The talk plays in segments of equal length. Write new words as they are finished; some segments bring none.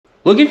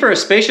Looking for a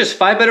spacious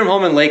 5-bedroom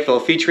home in Lakeville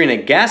featuring a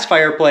gas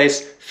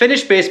fireplace,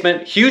 finished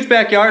basement, huge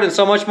backyard, and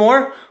so much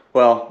more?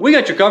 Well, we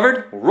got you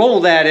covered. Roll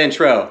that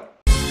intro.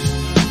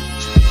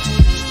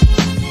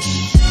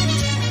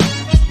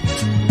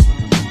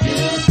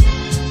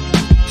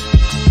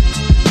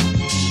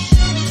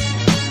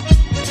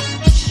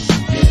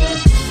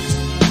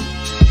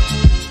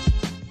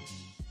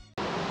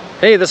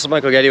 Hey, this is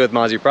Michael Getty with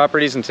Mozzie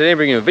Properties, and today I'm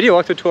bringing you a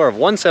video walkthrough tour of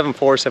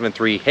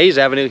 17473 Hayes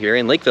Avenue here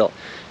in Lakeville.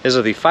 This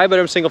is the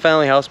 5-bedroom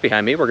single-family house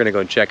behind me. We're going to go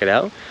and check it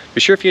out. Be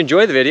sure if you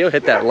enjoy the video,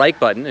 hit that like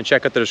button and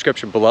check out the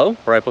description below,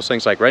 where I post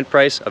things like rent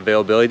price,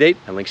 availability date,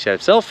 and links to it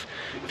itself.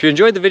 If you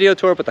enjoyed the video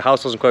tour but the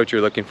house wasn't quite what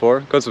you're looking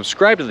for, go and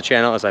subscribe to the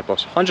channel as I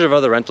post hundreds of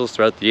other rentals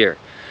throughout the year.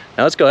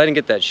 Now let's go ahead and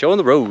get that show on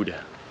the road.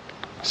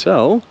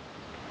 So,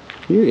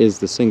 here is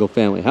the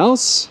single-family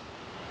house.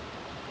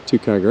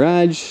 2-car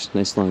garage,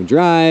 nice long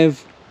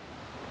drive.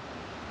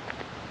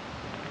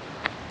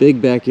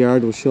 Big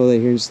backyard, we'll show that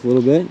here in just a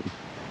little bit.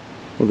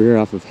 Over here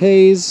off of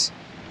Hayes.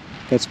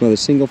 Got some other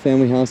single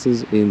family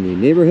houses in the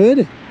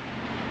neighborhood.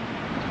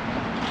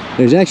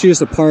 There's actually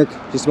just a park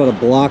just about a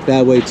block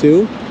that way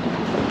too.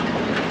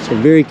 So a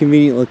very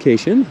convenient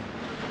location.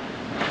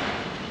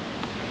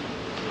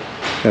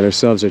 Got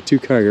ourselves our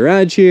 2-car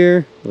garage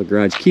here. Little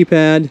garage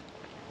keypad.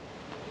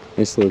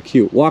 Nice little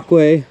cute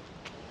walkway.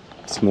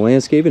 Some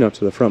landscaping up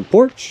to the front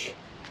porch.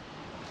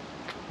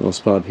 Little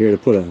spot up here to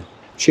put a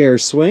chair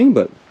swing,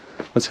 but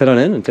let's head on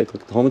in and take a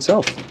look at the home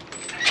itself.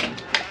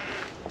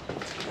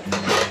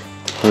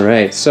 All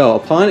right, so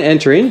upon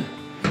entering,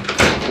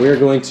 we're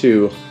going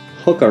to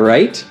hook a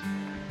right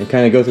and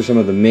kind of go through some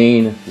of the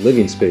main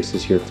living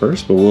spaces here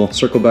first, but we'll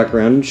circle back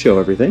around and show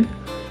everything.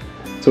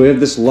 So we have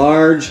this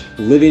large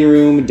living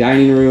room,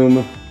 dining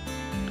room,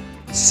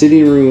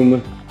 sitting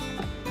room,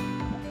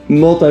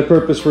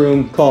 multi-purpose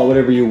room, call it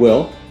whatever you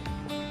will.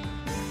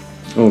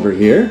 Over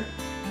here,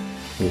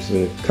 there's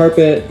the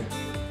carpet.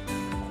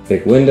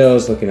 Big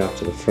windows looking out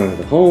to the front of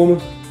the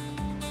home.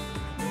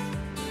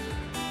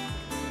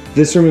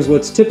 This room is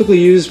what's typically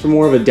used for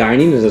more of a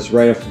dining, as it's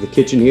right off of the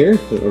kitchen here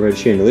with a red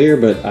chandelier,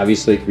 but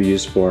obviously it can be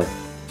used for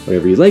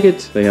whatever you like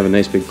it. They have a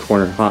nice big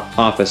corner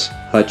office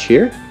hutch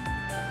here.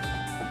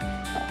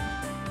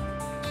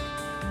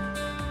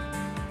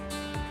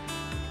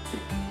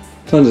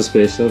 Tons of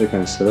space though to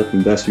kind of set up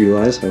and best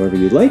utilize however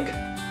you'd like.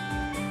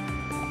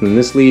 And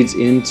this leads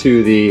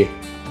into the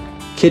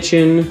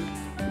kitchen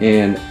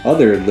and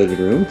other living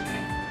room.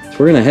 So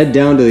we're gonna head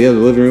down to the other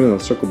living room and I'll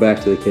circle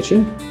back to the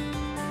kitchen.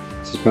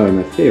 This is probably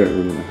my favorite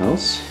room in the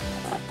house.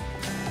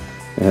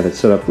 I have it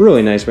set up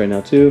really nice right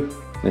now too.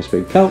 Nice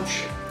big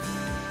couch,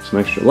 some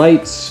extra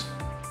lights,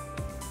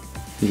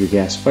 your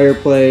gas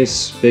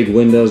fireplace, big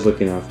windows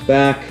looking off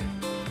back,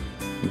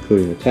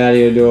 including the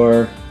patio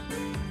door.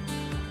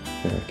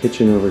 Got our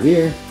kitchen over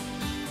here.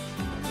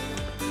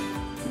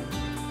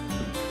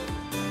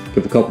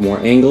 Give a couple more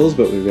angles,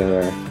 but we've got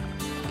our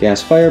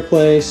gas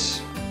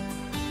fireplace,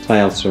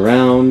 tile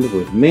surround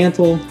with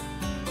mantle.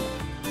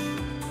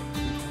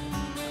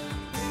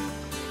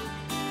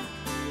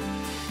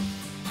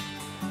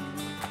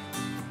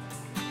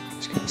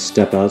 Just kind of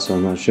step out so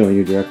I'm not showing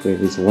you directly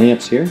these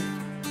lamps here.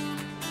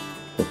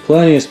 But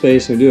plenty of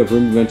space. We do have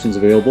room dimensions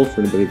available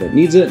for anybody that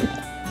needs it.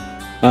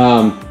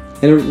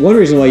 And one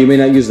reason why you may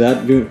not use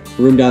that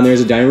room down there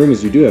as a dining room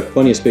is you do have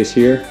plenty of space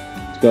here.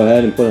 Let's go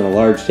ahead and put in a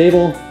large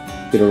table,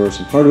 get over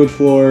some hardwood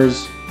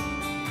floors.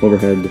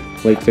 Overhead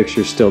light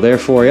fixture still there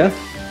for you.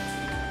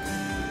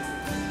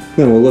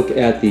 Then we'll look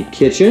at the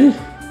kitchen.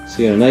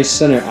 So you got a nice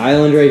center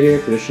island right here,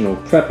 traditional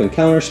prep and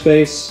counter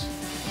space,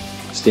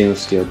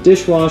 stainless steel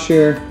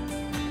dishwasher,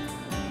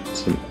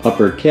 some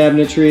upper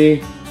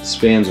cabinetry,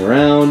 spans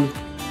around,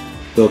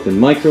 built-in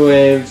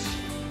microwave,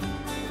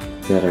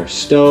 got our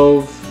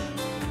stove,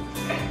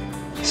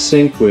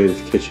 sink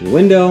with kitchen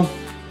window,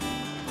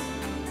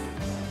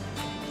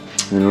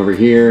 and over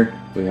here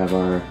we have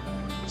our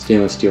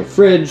stainless steel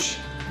fridge,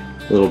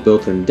 little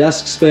built-in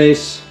desk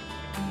space.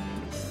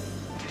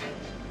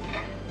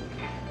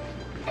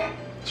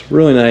 It's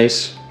really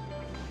nice.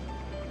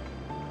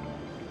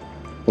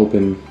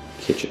 Open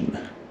kitchen.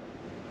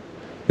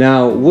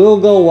 Now we'll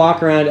go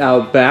walk around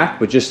out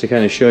back, but just to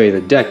kind of show you the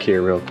deck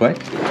here real quick.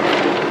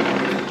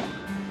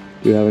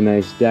 We have a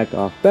nice deck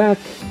off back.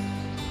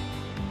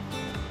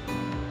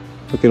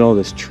 Look at all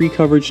this tree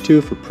coverage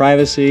too for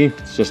privacy.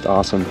 It's just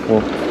awesome.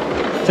 We'll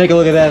take a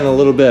look at that in a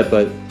little bit,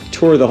 but the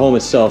tour of the home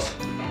itself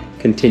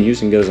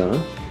continues and goes on.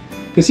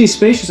 You can see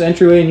spacious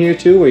entryway in here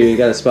too, where you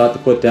got a spot to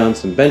put down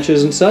some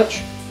benches and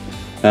such.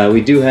 We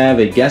do have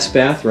a guest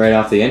bath right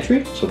off the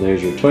entry, so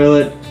there's your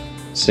toilet,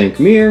 sink,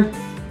 mirror.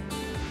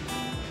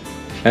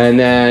 And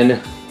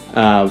then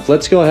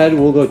let's go ahead,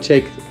 we'll go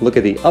take a look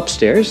at the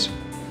upstairs.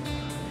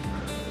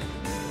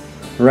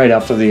 Right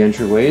up to the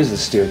entryway is the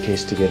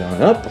staircase to get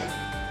on up.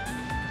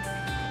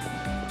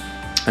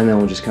 And then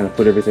we'll just kind of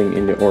put everything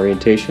into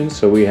orientation.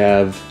 So we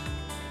have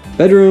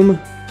bedroom,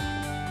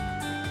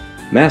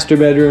 master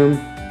bedroom,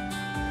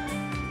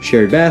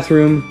 shared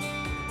bathroom,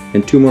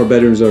 and 2 more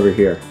bedrooms over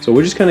here. So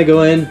we'll just kind of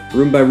go in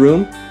room by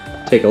room,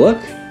 take a look.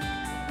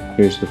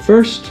 Here's the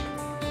first.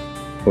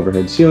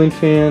 Overhead ceiling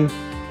fan.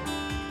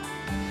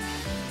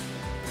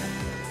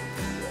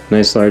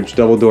 Nice large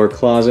double door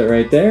closet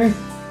right there.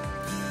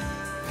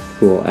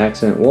 Cool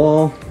accent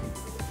wall.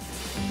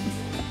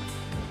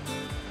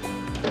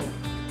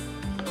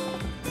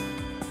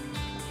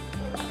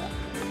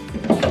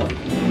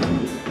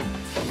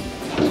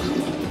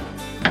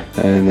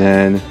 And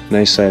then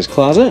nice sized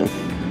closet.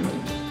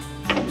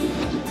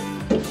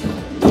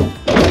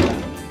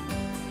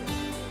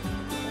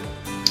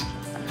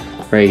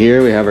 Right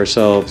here we have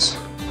ourselves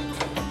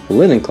a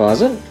linen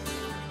closet.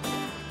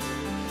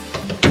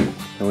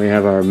 And we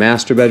have our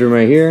master bedroom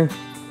right here.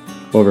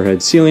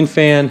 Overhead ceiling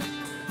fan.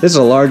 This is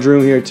a large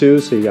room here too,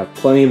 so you got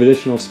plenty of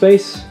additional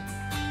space.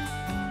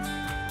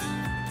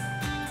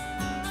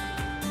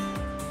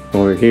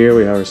 Over here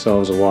we have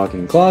ourselves a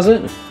walk-in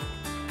closet.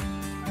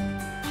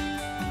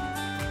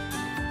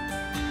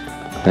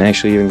 And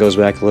actually even goes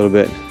back a little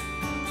bit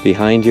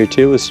behind here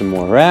too with some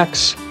more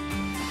racks.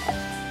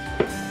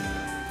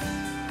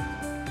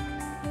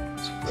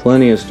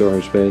 Plenty of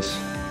storage space.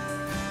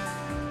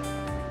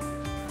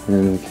 And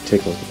then we can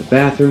take a look at the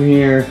bathroom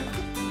here.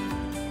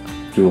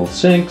 Dual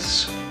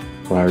sinks,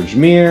 large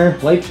mirror,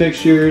 light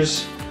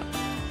fixtures,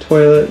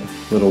 toilet,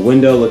 little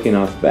window looking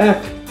off the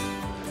back.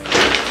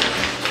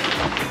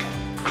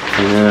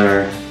 And then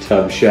our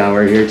tub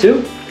shower here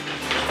too.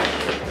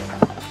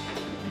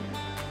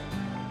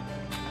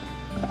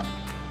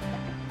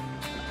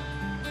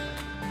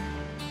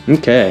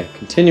 Okay,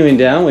 continuing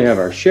down, we have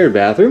our shared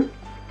bathroom.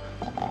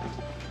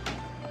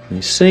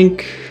 Nice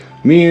sink,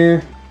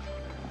 mirror,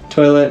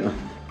 toilet.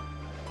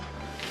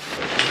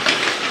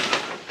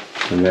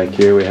 And back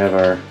here we have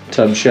our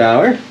tub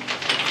shower.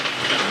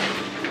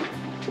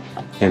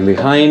 And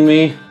behind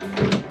me,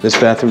 this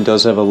bathroom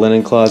does have a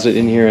linen closet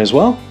in here as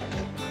well.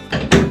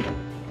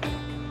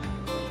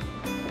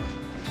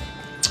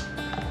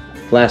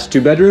 Last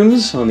two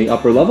bedrooms on the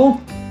upper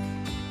level.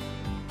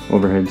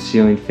 Overhead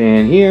ceiling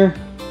fan here.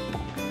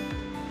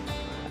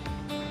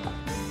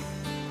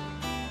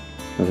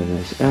 Another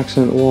nice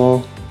accent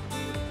wall.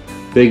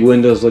 Big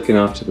windows looking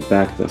off to the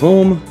back of the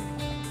home.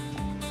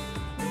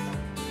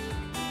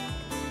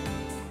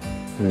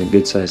 And a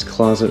good sized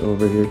closet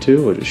over here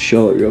too. We'll just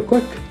show it real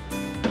quick.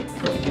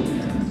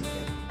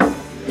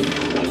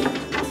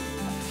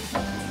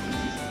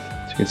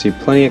 So you can see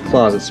plenty of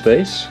closet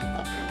space.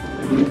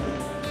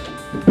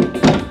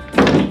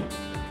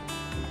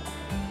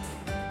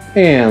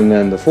 And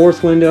then the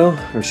fourth window,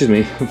 or excuse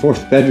me,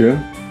 fourth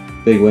bedroom.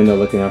 Big window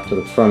looking up to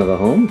the front of the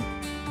home.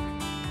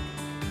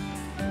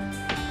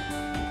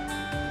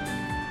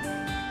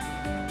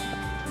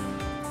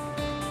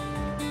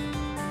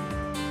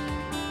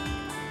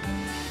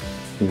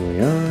 Here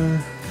we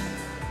are.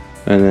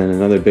 And then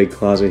another big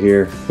closet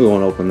here. We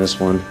won't open this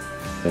one,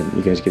 but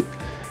you guys get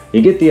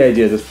the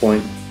idea at this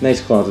point.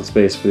 Nice closet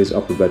space for these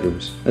upper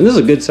bedrooms. And this is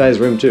a good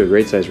sized room too, a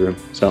great sized room.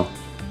 So,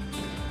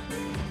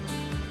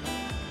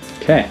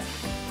 okay,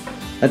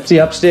 that's the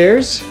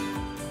upstairs.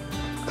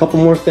 A couple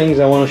more things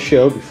I want to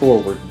show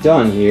before we're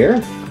done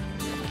here.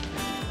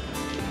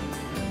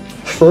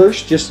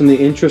 First, just in the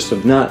interest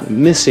of not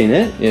missing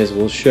it, is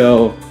we'll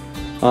show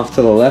off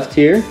to the left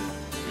here.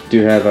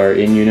 Do have our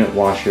in-unit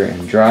washer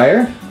and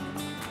dryer.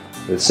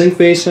 The sink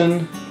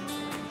basin.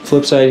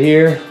 Flip side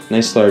here,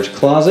 nice large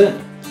closet.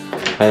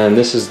 And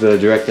this is the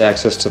direct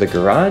access to the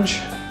garage.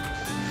 As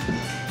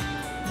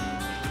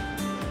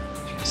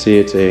you can see,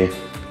 it's a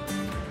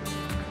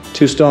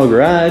 2-stall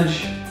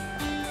garage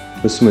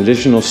with some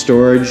additional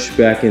storage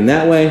back in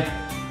that way.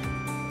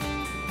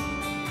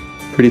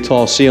 Pretty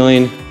tall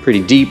ceiling,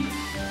 pretty deep.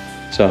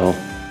 So,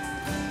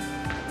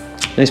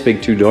 nice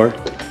big 2-door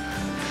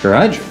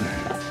garage.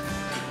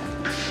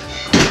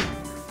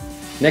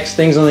 Next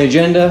things on the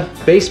agenda,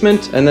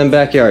 basement and then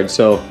backyard.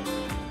 So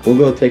we'll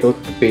go take a look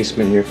at the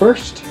basement here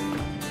first.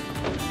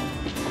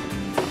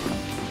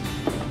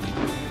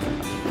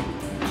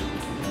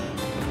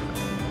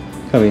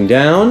 Coming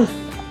down,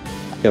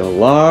 we have a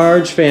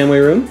large family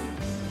room,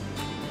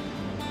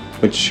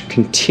 which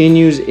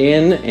continues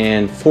in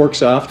and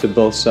forks off to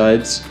both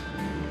sides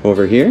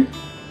over here.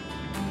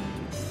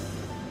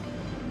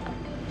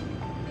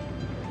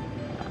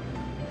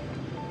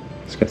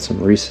 It's got some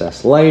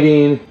recessed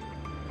lighting.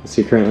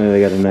 See, currently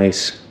they got a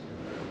nice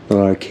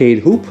little arcade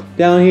hoop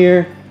down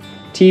here.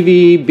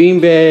 TV,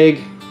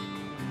 beanbag.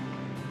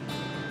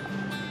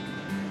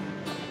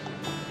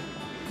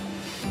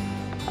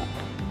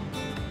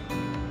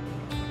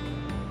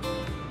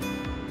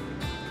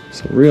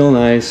 So real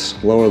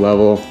nice, lower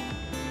level.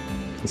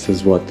 This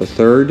is what, the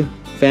third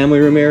family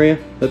room area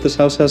that this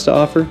house has to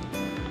offer.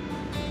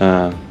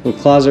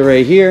 Little closet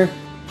right here.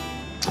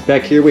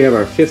 Back here we have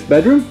our 5th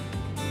bedroom.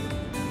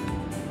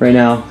 Right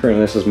now,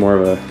 currently this is more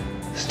of a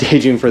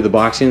staging for the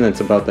boxing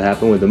that's about to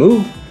happen with the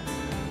move,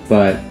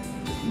 but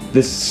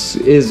this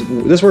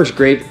works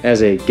great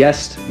as a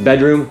guest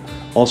bedroom.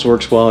 Also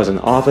works well as an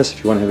office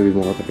if you want to have it be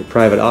more like a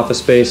private office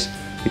space,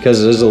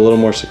 because it is a little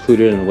more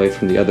secluded and away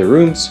from the other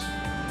rooms.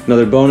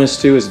 Another bonus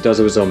too is it does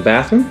have its own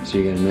bathroom, so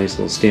you get a nice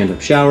little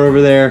stand-up shower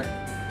over there,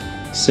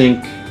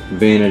 sink,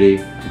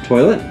 vanity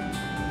toilet.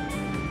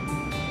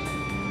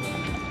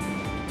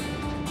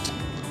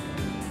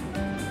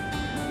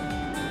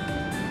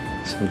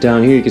 So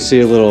down here you can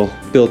see a little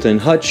built-in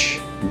hutch,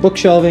 book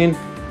shelving,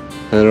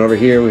 and then over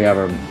here we have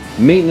our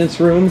maintenance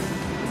room.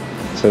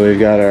 So we've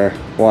got our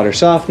water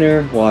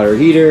softener, water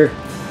heater,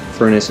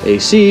 furnace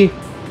AC,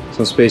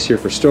 some space here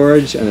for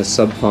storage, and a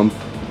sub pump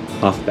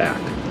off back.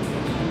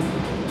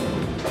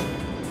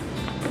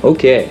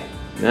 Okay,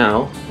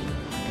 now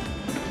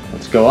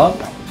let's go up,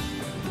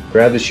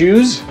 grab the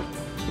shoes,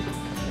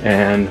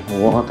 and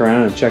walk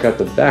around and check out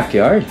the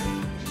backyard.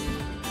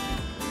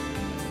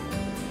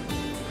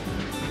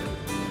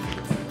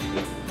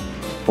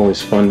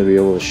 Always fun to be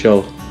able to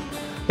show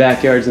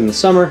backyards in the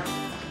summer.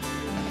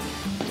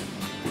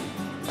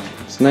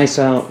 It's nice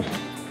out.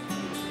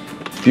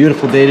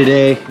 Beautiful day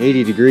today,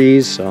 80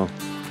 degrees, so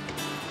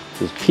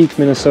this is peak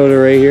Minnesota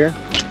right here.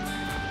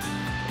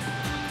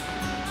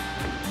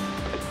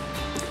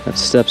 Got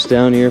steps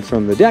down here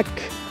from the deck.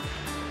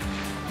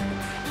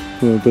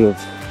 A little bit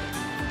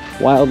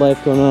of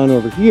wildlife going on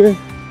over here.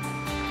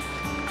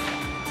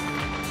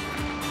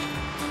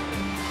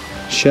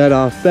 Shed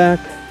off back.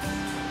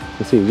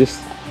 You see,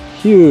 just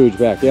huge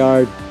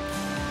backyard.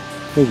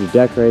 There's your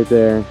deck right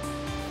there.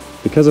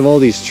 Because of all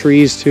these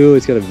trees too,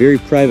 it's got a very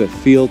private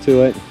feel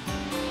to it.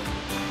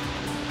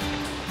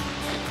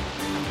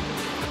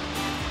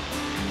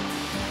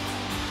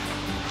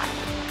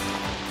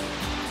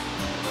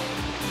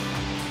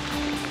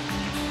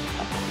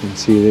 You can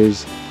see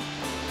there's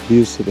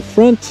views to the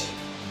front,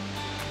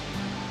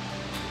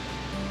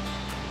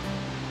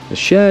 the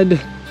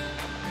shed,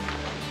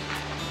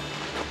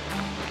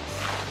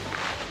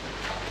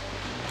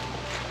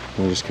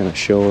 we'll just kind of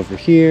show over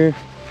here.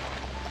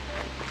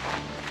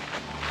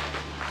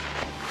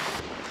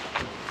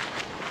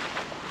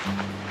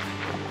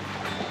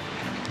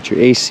 Got your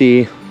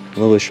AC, a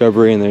little bit of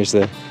shrubbery, and there's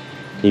the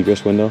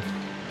egress window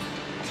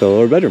to the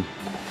lower bedroom.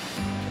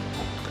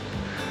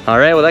 All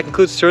right, well that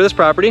concludes the tour of this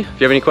property. If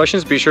you have any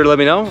questions, be sure to let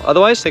me know.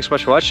 Otherwise, thanks so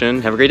much for watching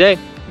and have a great day.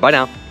 Bye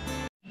now.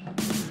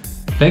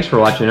 Thanks for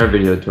watching our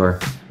video tour.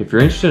 If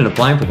you're interested in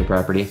applying for the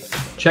property,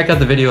 check out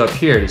the video up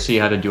here to see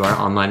how to do our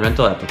online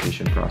rental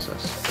application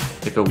process.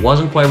 If it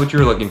wasn't quite what you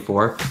were looking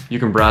for, you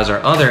can browse our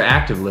other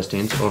active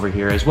listings over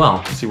here as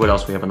well to see what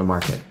else we have on the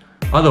market.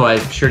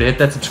 Otherwise, be sure to hit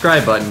that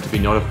subscribe button to be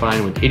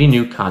notified with any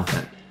new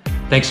content.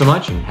 Thanks so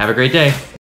much and have a great day.